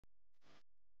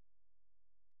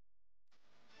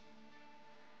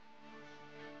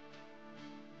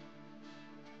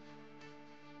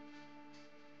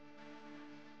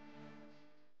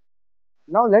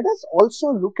Now let us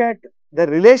also look at the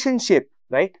relationship,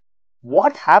 right?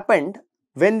 What happened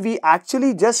when we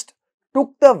actually just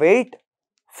took the weight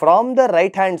from the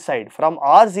right hand side, from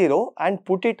R0, and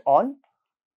put it on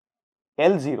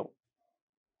L0.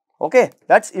 Okay,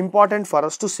 that's important for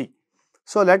us to see.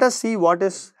 So let us see what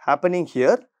is happening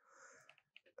here,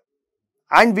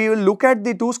 and we will look at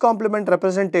the 2's complement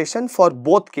representation for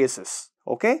both cases.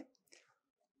 Okay,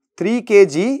 3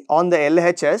 kg on the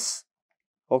LHS,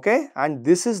 okay, and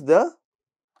this is the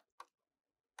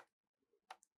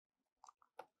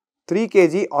 3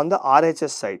 kg on the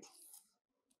RHS side.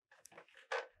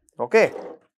 Okay,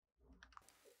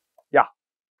 yeah.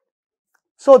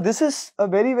 So this is a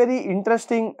very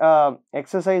interesting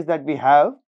exercise that we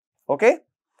have. Okay,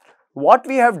 what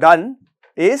we have done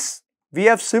is we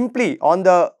have simply on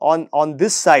the on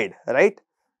this side, right?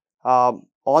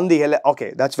 On the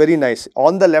okay, that's very nice.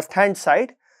 On the left hand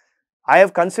side, I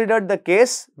have considered the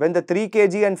case when the 3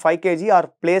 kg and 5 kg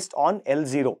are placed on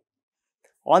L0.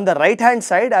 On the right hand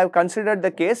side, I have considered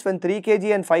the case when 3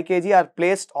 kg and 5 kg are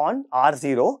placed on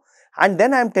R0, and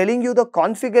then I am telling you the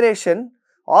configuration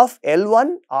of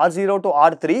L1, R0 to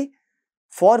R3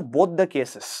 for both the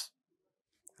cases,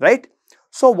 right?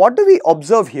 So what do we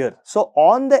observe here? So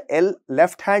on the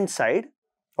left hand side,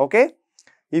 okay,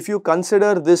 if you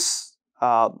consider this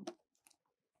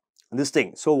this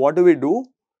thing, so what do we do?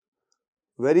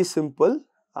 Very simple.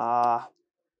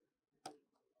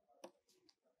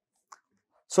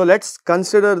 So let's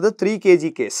consider the 3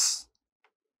 kg case.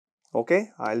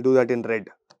 Okay, I'll do that in red.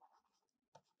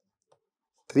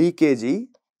 3 kg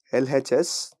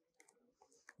LHS,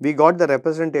 we got the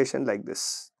representation like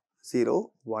this,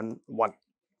 0, 1, 1.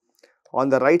 On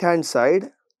the right hand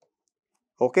side,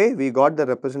 okay, we got the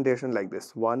representation like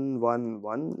this, 1, 1,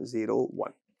 1, 0,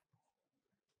 1.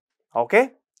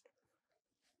 Okay.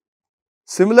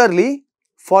 Similarly,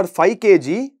 for 5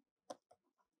 kg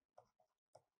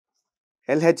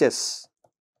LHS,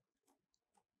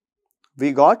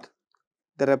 we got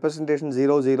the representation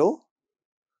 0, 0,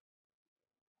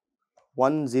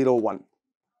 1, 0, 1.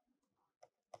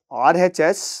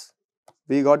 RHS,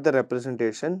 we got the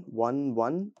representation 1,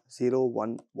 1, 0,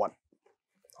 1, 1.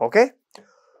 Okay.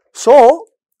 So,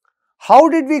 how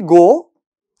did we go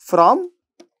from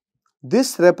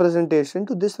this representation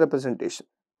to this representation?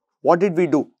 What did we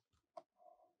do?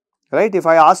 Right? If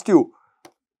I asked you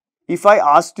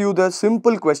the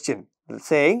simple question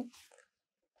saying,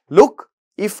 look,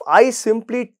 if I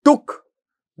simply took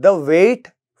the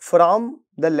weight from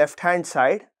the left hand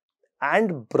side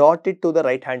and brought it to the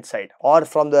right hand side, or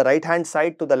from the right hand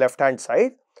side to the left hand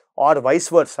side, or vice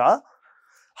versa,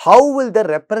 how will the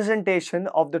representation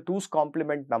of the 2's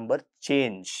complement number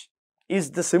change?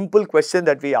 Is the simple question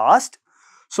that we asked.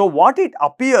 So what it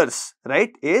appears,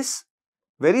 right, is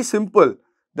very simple.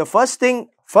 The first thing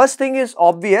is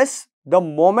obvious. The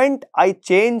moment I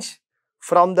change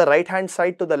from the right hand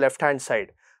side to the left hand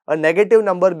side, a negative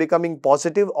number becoming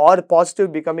positive or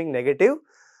positive becoming negative,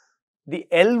 the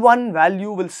L1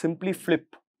 value will simply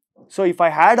flip. So if I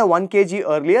had a 1 kg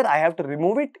earlier, I have to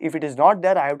remove it. If it is not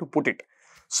there, I have to put it.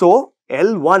 So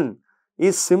L1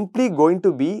 is simply going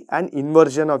to be an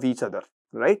inversion of each other,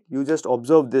 right? You just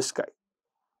observe this guy.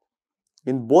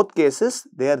 In both cases,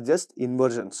 they are just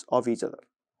inversions of each other.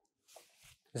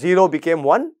 0 became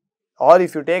 1, or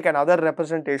if you take another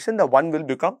representation, the 1 will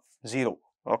become 0.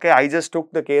 Okay, I just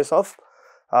took the case of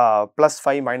plus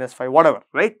 5, minus 5, whatever,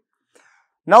 right?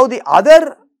 Now, the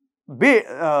other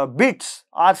bits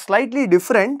are slightly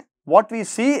different. What we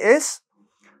see is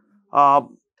the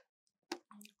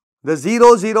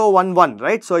 0, 0, 1, 1,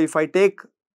 right? So, if I take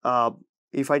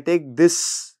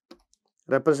this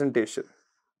representation,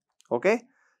 okay,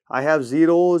 I have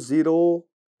 0, 0,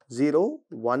 0,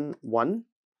 1, 1,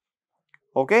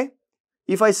 okay.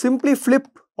 If I simply flip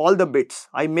all the bits,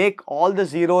 I make all the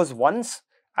zeros ones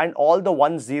and all the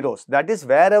ones zeros. That is,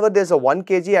 wherever there is a 1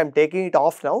 kg, I am taking it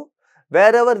off now.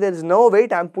 Wherever there is no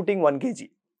weight, I am putting 1 kg,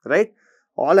 right?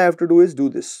 All I have to do is do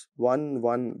this, 1,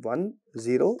 1, 1,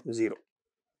 0, 0.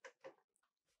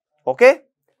 Okay?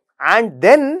 And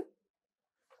then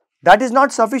that is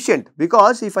not sufficient,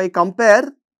 because if I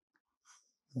compare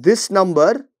this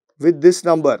number with this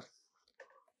number,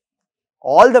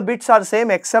 all the bits are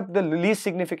same except the least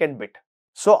significant bit.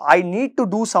 So I need to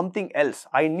do something else.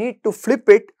 I need to flip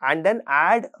it and then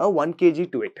add a 1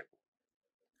 kg to it,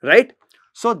 right?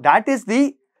 So that is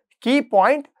the key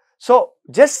point. So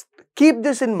just keep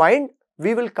this in mind.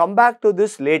 We will come back to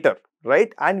this later,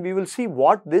 right? And we will see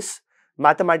what this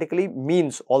mathematically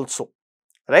means also,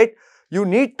 right? You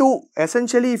need to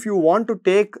essentially, if you want to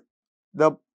take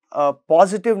the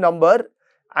positive number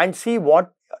and see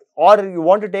what or you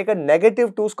want to take a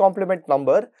negative 2's complement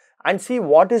number and see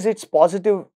what is its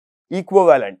positive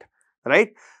equivalent,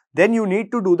 right? Then you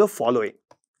need to do the following.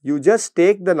 You just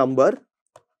take the number,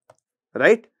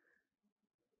 right?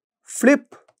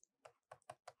 Flip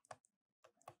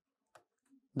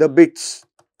the bits,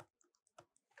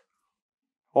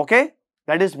 okay?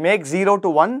 That is, make 0 to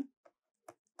 1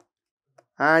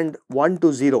 and 1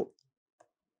 to 0,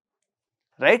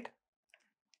 right?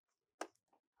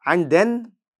 And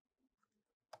then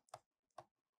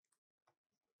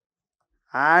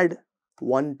add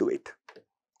 1 to it.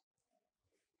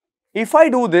 If I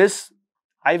do this,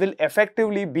 I will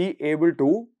effectively be able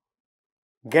to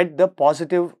get the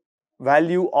positive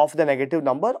value of the negative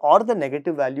number or the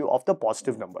negative value of the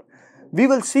positive number. We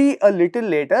will see a little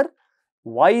later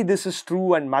why this is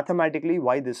true and mathematically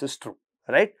why this is true,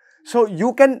 right? So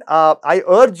you can, I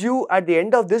urge you at the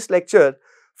end of this lecture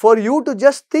for you to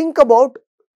just think about,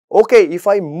 okay, if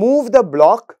I move the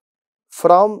block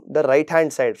from the right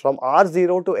hand side from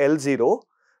R0 to L0,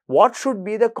 what should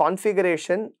be the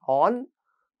configuration on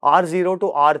R0 to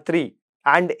R3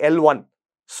 and L1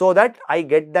 so that I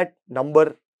get that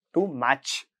number to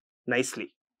match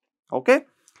nicely, okay?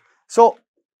 So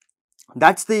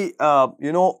that's the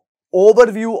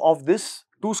overview of this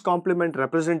 2's complement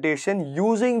representation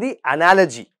using the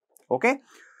analogy, okay?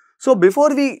 So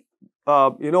before we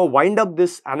wind up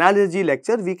this analogy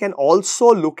lecture, we can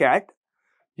also look at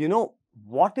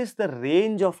what is the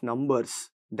range of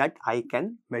numbers that I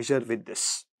can measure with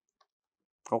this,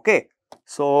 okay?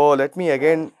 So let me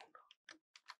again,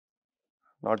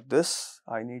 not this,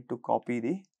 I need to copy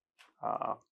the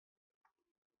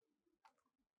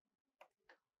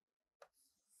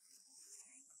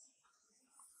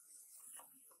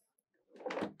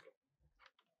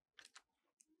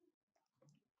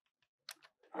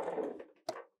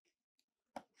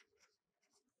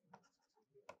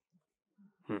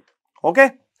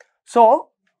okay. So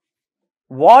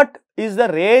what is the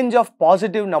range of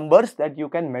positive numbers that you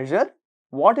can measure?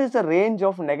 What is the range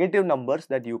of negative numbers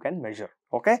that you can measure,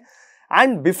 okay?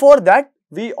 And before that,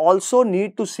 we also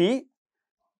need to see,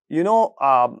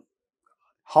 how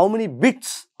many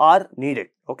bits are needed,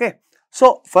 okay?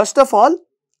 So first of all,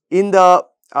 in the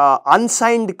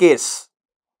unsigned case,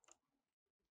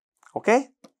 okay,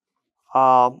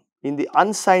 in the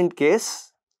unsigned case,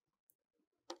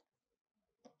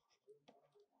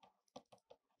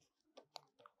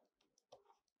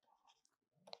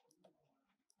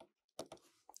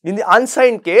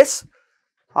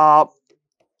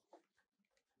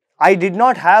 I did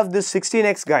not have this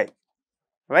 16x guy,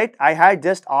 right? I had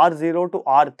just R0 to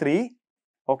R3,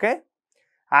 okay?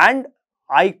 And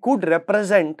I could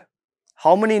represent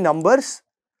how many numbers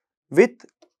with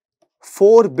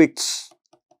 4 bits,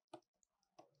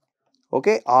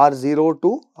 okay? R0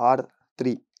 to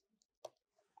R3.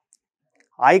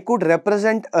 I could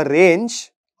represent a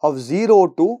range of 0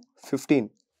 to 15.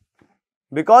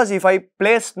 Because if I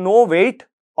place no weight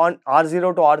on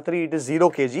R0 to R3, it is 0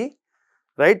 kg,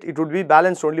 right? It would be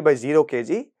balanced only by 0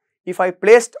 kg. If I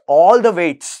placed all the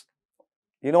weights,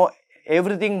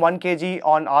 everything 1 kg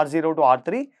on R0 to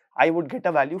R3, I would get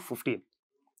a value 15,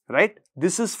 right?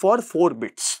 This is for 4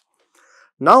 bits.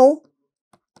 Now,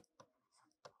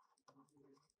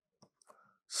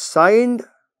 signed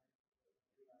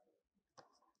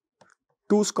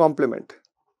 2's complement.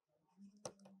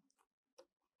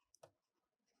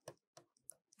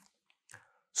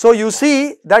 So you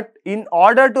see that in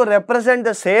order to represent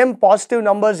the same positive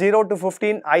number 0 to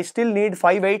 15, I still need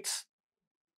 5 8s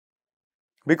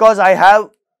because I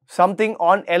have something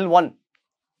on L1.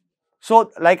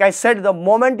 So like I said, the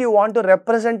moment you want to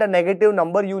represent a negative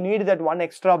number, you need that one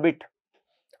extra bit,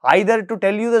 either to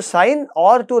tell you the sign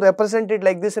or to represent it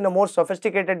like this in a more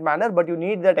sophisticated manner, but you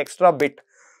need that extra bit.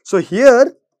 So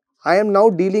here I am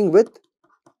now dealing with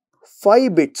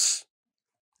 5 bits.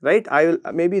 Right, I will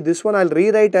maybe this one I'll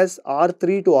rewrite as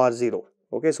R3 to R0,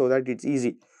 okay, so that it's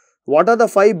easy. What are the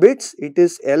 5 bits? It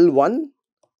is L1,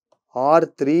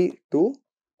 R3 to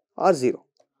R0,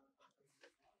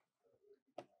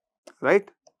 right,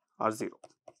 R0.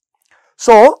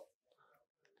 So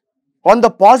on the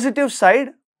positive side,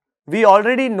 we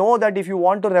already know that if you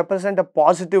want to represent a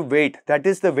positive weight, that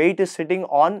is the weight is sitting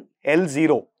on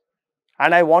L0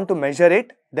 and I want to measure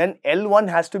it, then L1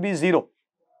 has to be 0.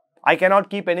 I cannot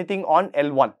keep anything on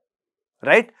L1,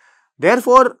 right?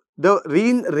 Therefore, the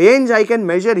range I can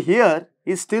measure here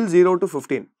is still 0 to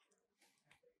 15.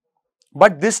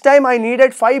 But this time I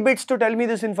needed 5 bits to tell me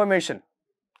this information.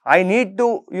 I need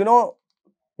to,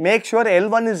 make sure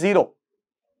L1 is 0.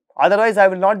 Otherwise, I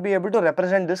will not be able to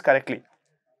represent this correctly.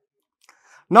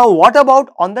 Now, what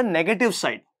about on the negative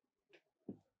side?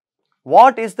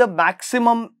 what is the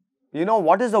maximum,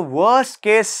 what is the worst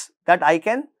case that I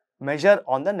can measure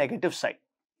on the negative side,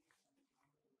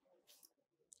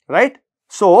 right?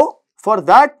 So, for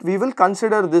that we will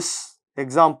consider this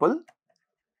example.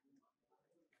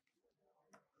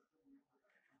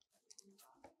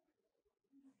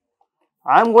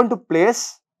 I am going to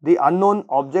place the unknown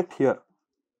object here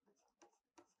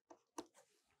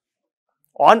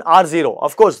on R0.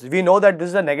 Of course, we know that this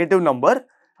is a negative number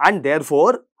and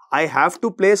therefore I have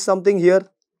to place something here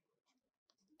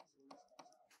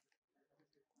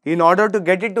in order to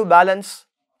get it to balance.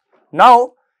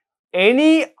 Now,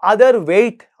 any other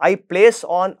weight I place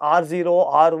on R0,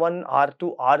 R1,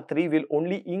 R2, R3 will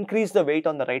only increase the weight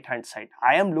on the right hand side.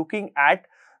 I am looking at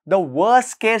the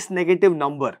worst case negative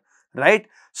number, right?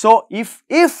 So, if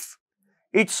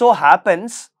it so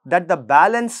happens that the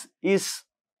balance is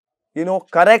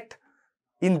correct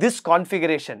in this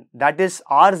configuration, that is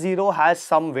R0 has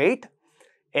some weight,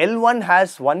 L1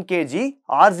 has 1 kg,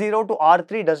 R0 to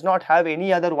R3 does not have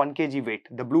any other 1 kg weight,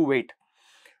 the blue weight,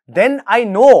 then I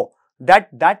know that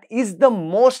that is the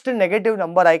most negative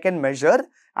number I can measure,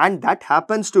 and that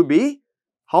happens to be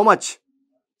how much?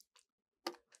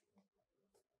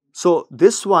 So,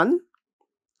 this one,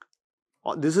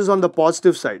 this is on the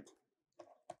positive side,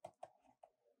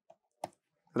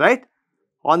 right?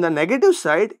 On the negative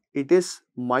side, it is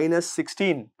minus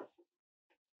 16.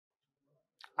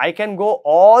 I can go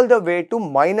all the way to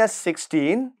minus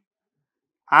 16,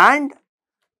 and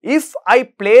if I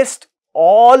placed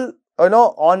all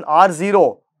on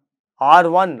R0,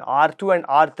 R1, R2 and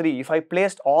R3, if I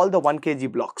placed all the 1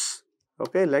 kg blocks,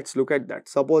 okay, let's look at that.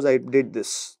 Suppose I did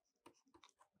this.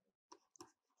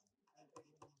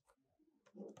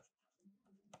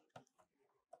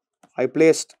 I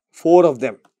placed 4 of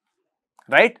them,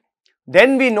 right?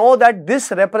 Then we know that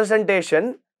this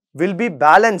representation will be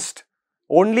balanced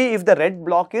only if the red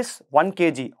block is 1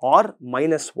 kg or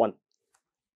minus 1,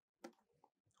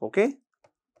 okay.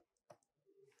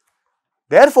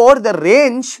 Therefore, the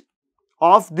range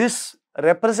of this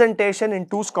representation in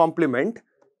 2's complement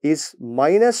is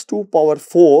minus 2 power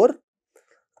 4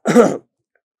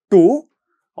 to,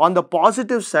 on the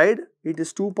positive side, it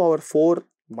is 2 power 4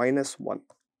 minus 1.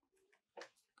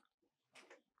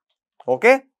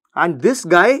 Okay, and this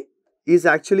guy is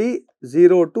actually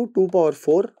 0 to 2 power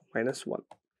 4 minus 1.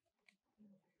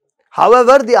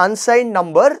 However, the unsigned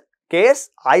number case,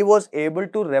 I was able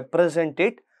to represent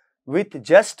it with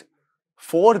just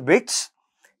 4 bits.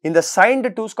 In the signed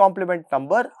 2's complement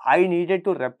number, I needed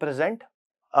to represent,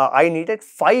 I needed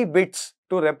 5 bits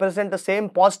to represent the same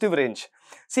positive range.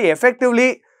 See,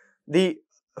 effectively, the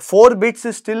 4 bits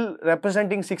is still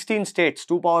representing 16 states,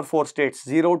 2 power 4 states,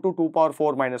 0 to 2 power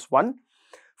 4 minus 1.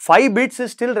 5 bits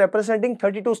is still representing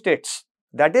 32 states,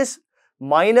 that is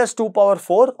minus 2 power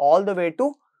 4 all the way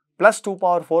to plus 2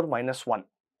 power 4 minus 1.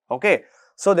 Okay.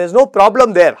 So, there is no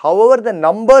problem there. However, the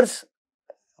numbers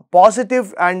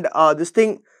positive and this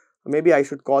thing, maybe I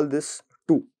should call this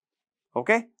 2.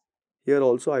 Okay. Here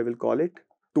also I will call it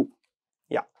 2.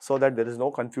 Yeah. So, that there is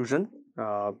no confusion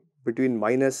between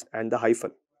minus and the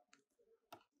hyphen,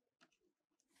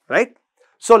 right.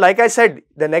 So, like I said,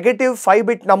 the negative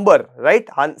 5-bit number, right,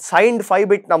 unsigned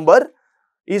 5-bit number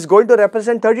is going to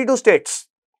represent 32 states,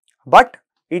 but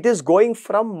it is going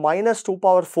from minus 2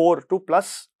 power 4 to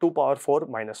plus 2 power 4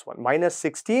 minus 1, minus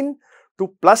 16 to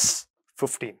plus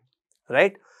 15,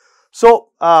 right. So,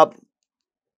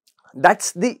 that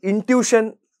is the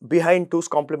intuition behind 2's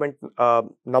complement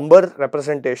number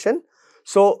representation.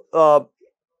 So,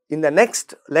 in the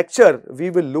next lecture, we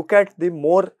will look at the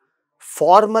more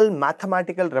formal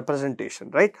mathematical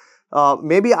representation, right.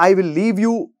 Maybe I will leave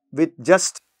you with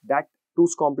just that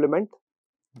 2's complement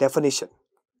definition.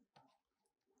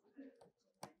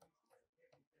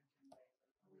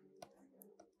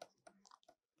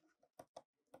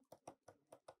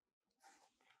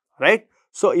 Right.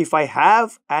 So, if I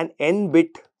have an n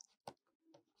bit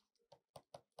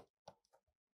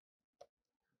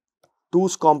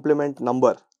 2's complement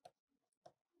number,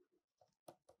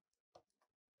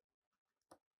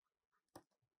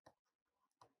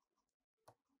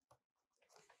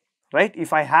 right,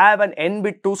 if I have an n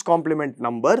bit 2's complement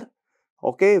number,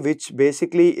 okay, which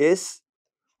basically is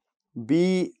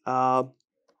b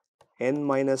n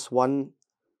minus 1,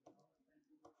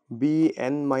 b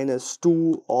n minus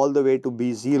 2 all the way to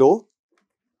b0,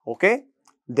 okay,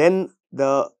 then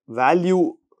the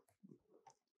value,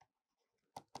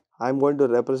 I am going to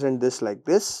represent this like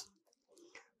this,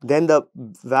 then the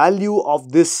value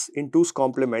of this in 2's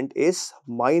complement is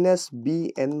minus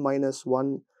b n minus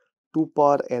 1 2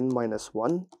 power n minus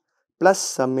 1 plus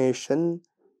summation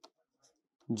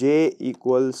j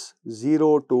equals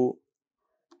 0 to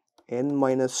n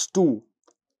minus 2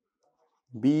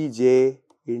 bj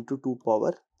into 2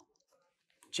 power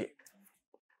j.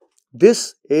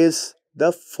 This is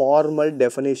the formal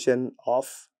definition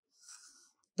of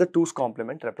the 2's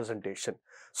complement representation.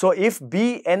 So, if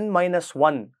bn minus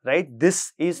 1, right,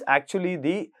 this is actually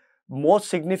the most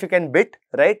significant bit,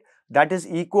 right, that is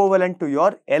equivalent to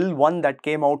your L1 that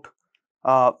came out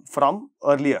from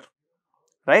earlier,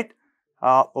 right.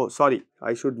 Oh, sorry,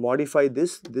 I should modify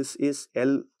this. This is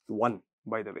L1,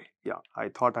 by the way. Yeah, I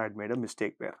thought I had made a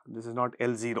mistake there. This is not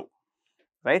L0,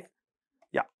 right.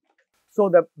 Yeah. So,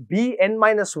 the bn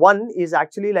minus 1 is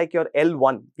actually like your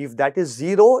L1. If that is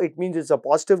 0, it means it's a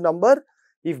positive number.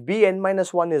 If bn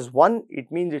minus 1 is 1,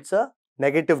 it means it's a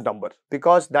negative number,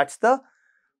 because that's the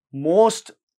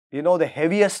most, the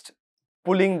heaviest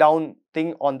pulling down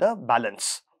thing on the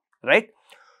balance, right.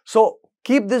 So,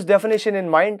 keep this definition in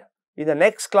mind. In the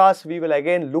next class, we will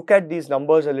again look at these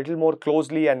numbers a little more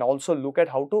closely and also look at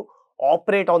how to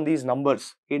operate on these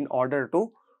numbers in order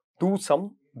to do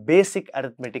some basic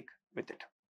arithmetic with it.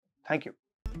 Thank you.